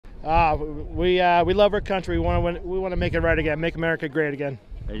We love our country. We want to make it right again. Make America great again.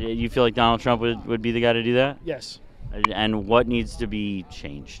 You feel like Donald Trump would be the guy to do that? Yes. And what needs to be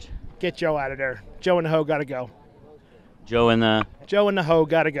changed? Get Joe out of there. Joe and the hoe got to go. Joe and the Joe and the hoe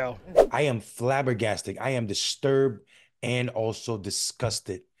got to go. I am flabbergasted. I am disturbed and also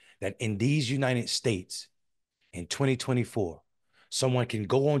disgusted that in these United States in 2024, someone can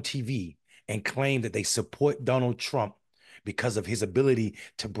go on TV and claim that they support Donald Trump because of his ability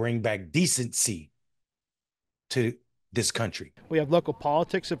to bring back decency to this country. We have local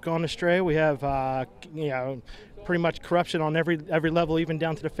politics have gone astray. We have, pretty much corruption on every level, even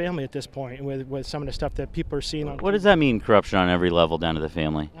down to the family at this point, with some of the stuff that people are seeing on. What does that mean, corruption on every level down to the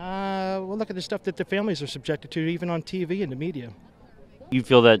family? Well, look at the stuff that the families are subjected to, even on TV and the media. You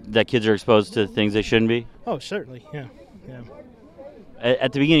feel that kids are exposed to things they shouldn't be? Oh, certainly, yeah.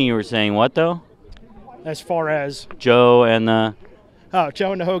 At the beginning, you were saying what, though? As far as Joe and the... Oh,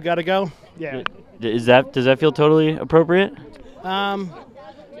 Joe and the hoe got to go? Yeah. Does that feel totally appropriate?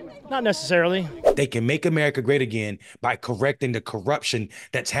 Not necessarily. They can make America great again by correcting the corruption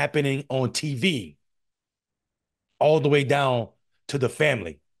that's happening on TV, all the way down to the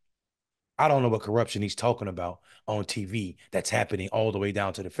family. I don't know what corruption he's talking about on TV that's happening all the way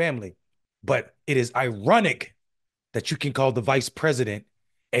down to the family, but it is ironic that you can call the vice president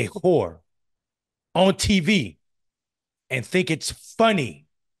a whore on TV and think it's funny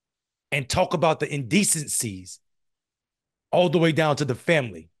and talk about the indecencies all the way down to the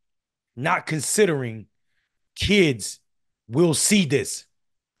family, not considering kids will see this.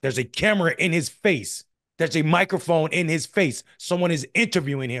 There's a camera in his face. There's a microphone in his face. Someone is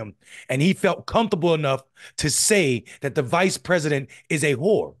interviewing him, and he felt comfortable enough to say that the vice president is a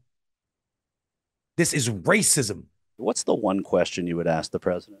whore. This is racism. What's the one question you would ask the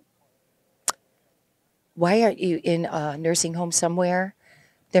president? Why aren't you in a nursing home somewhere?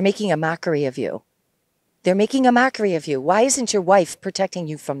 They're making a mockery of you. They're making a mockery of you. Why isn't your wife protecting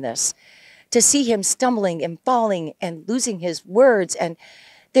you from this? To see him stumbling and falling and losing his words, and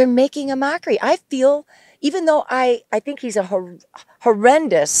they're making a mockery. I feel, even though I think he's a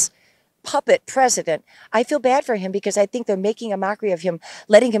horrendous puppet president, I feel bad for him because I think they're making a mockery of him,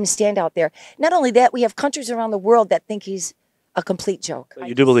 letting him stand out there. Not only that, we have countries around the world that think he's a complete joke.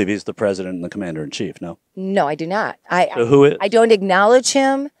 You do believe he's the president and the commander-in-chief, no? No, I do not. So who is? I don't acknowledge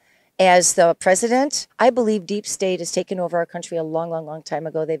him as the president. I believe deep state has taken over our country a long, long, long time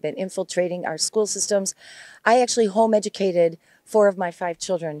ago. They've been infiltrating our school systems. I actually home educated 4 of my 5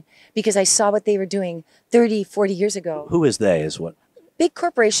 children because I saw what they were doing 30, 40 years ago. Who is they is what? Big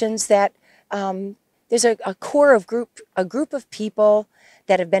corporations that there's a group of people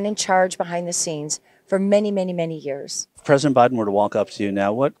that have been in charge behind the scenes for many, many, many years. If President Biden were to walk up to you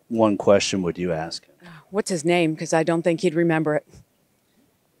now, what one question would you ask him? What's his name? Because I don't think he'd remember it.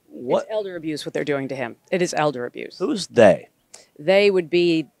 What? It's elder abuse, what they're doing to him. It is elder abuse. Who's they? They would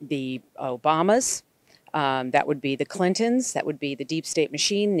be the Obamas. That would be the Clintons. That would be the deep state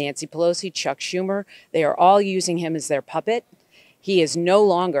machine, Nancy Pelosi, Chuck Schumer. They are all using him as their puppet. He is no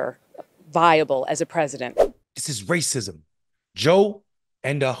longer viable as a president. This is racism. Joe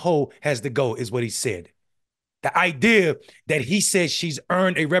and the hoe has to go is what he said. The idea that he says she's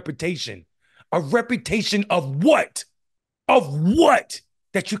earned a reputation of what? Of what?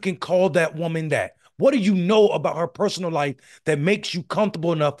 That you can call that woman that? What do you know about her personal life that makes you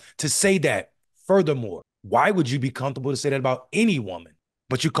comfortable enough to say that? Furthermore, why would you be comfortable to say that about any woman?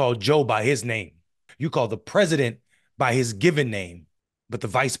 But you call Joe by his name. You call the president by his given name, but the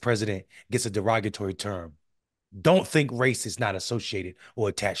vice president gets a derogatory term. Don't think race is not associated or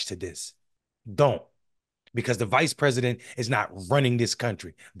attached to this. Don't. Because the vice president is not running this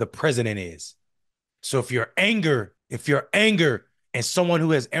country. The president is. So if your anger and someone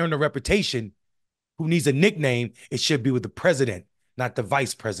who has earned a reputation, who needs a nickname, it should be with the president, not the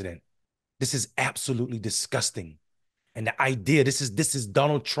vice president. This is absolutely disgusting. And the idea, this is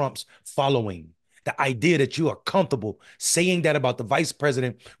Donald Trump's following. The idea that you are comfortable saying that about the vice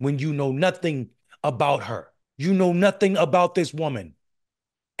president when you know nothing about her. You know nothing about this woman.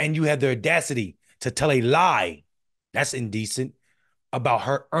 And you have the audacity to tell a lie, that's indecent, about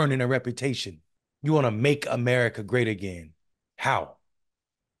her earning a reputation. You want to make America great again. How?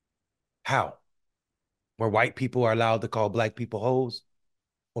 How? Where white people are allowed to call black people hoes?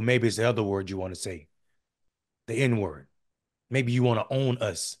 Or maybe it's the other word you want to say, the N-word. Maybe you want to own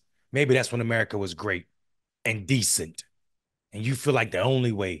us. Maybe that's when America was great and decent. And you feel like the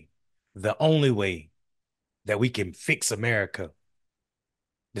only way that we can fix America,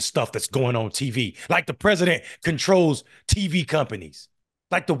 the stuff that's going on TV. Like the president controls TV companies.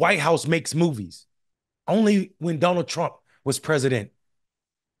 Like the White House makes movies. Only when Donald Trump was president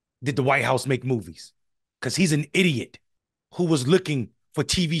did the White House make movies? Because he's an idiot who was looking for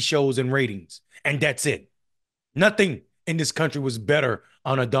TV shows and ratings, and that's it. Nothing in this country was better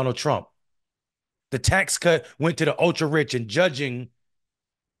under Donald Trump. The tax cut went to the ultra rich, and judging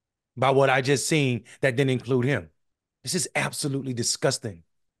by what I just seen, that didn't include him. This is absolutely disgusting.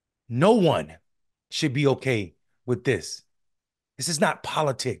 No one should be okay with this. This is not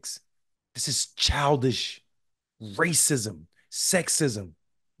politics. This is childish racism, sexism,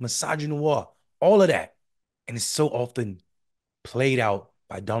 misogyny, all of that. And it's so often played out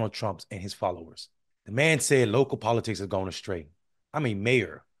by Donald Trump and his followers. The man said local politics is going astray. I'm a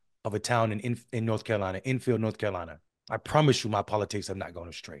mayor of a town in North Carolina, Enfield, North Carolina. I promise you my politics have not gone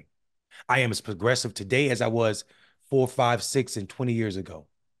astray. I am as progressive today as I was 4, 5, 6, and 20 years ago.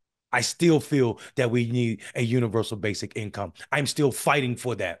 I still feel that we need a universal basic income. I'm still fighting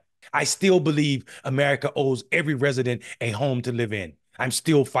for that. I still believe America owes every resident a home to live in. I'm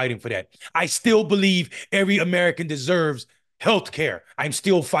still fighting for that. I still believe every American deserves health care. I'm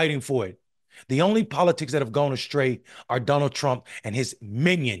still fighting for it. The only politics that have gone astray are Donald Trump and his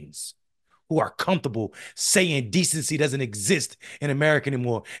minions, who are comfortable saying decency doesn't exist in America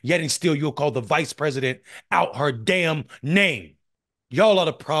anymore, yet and still you'll call the vice president out her damn name. Y'all are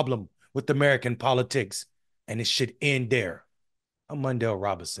the problem with American politics, and it should end there. I'm Mondale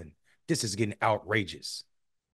Robinson. This is getting outrageous.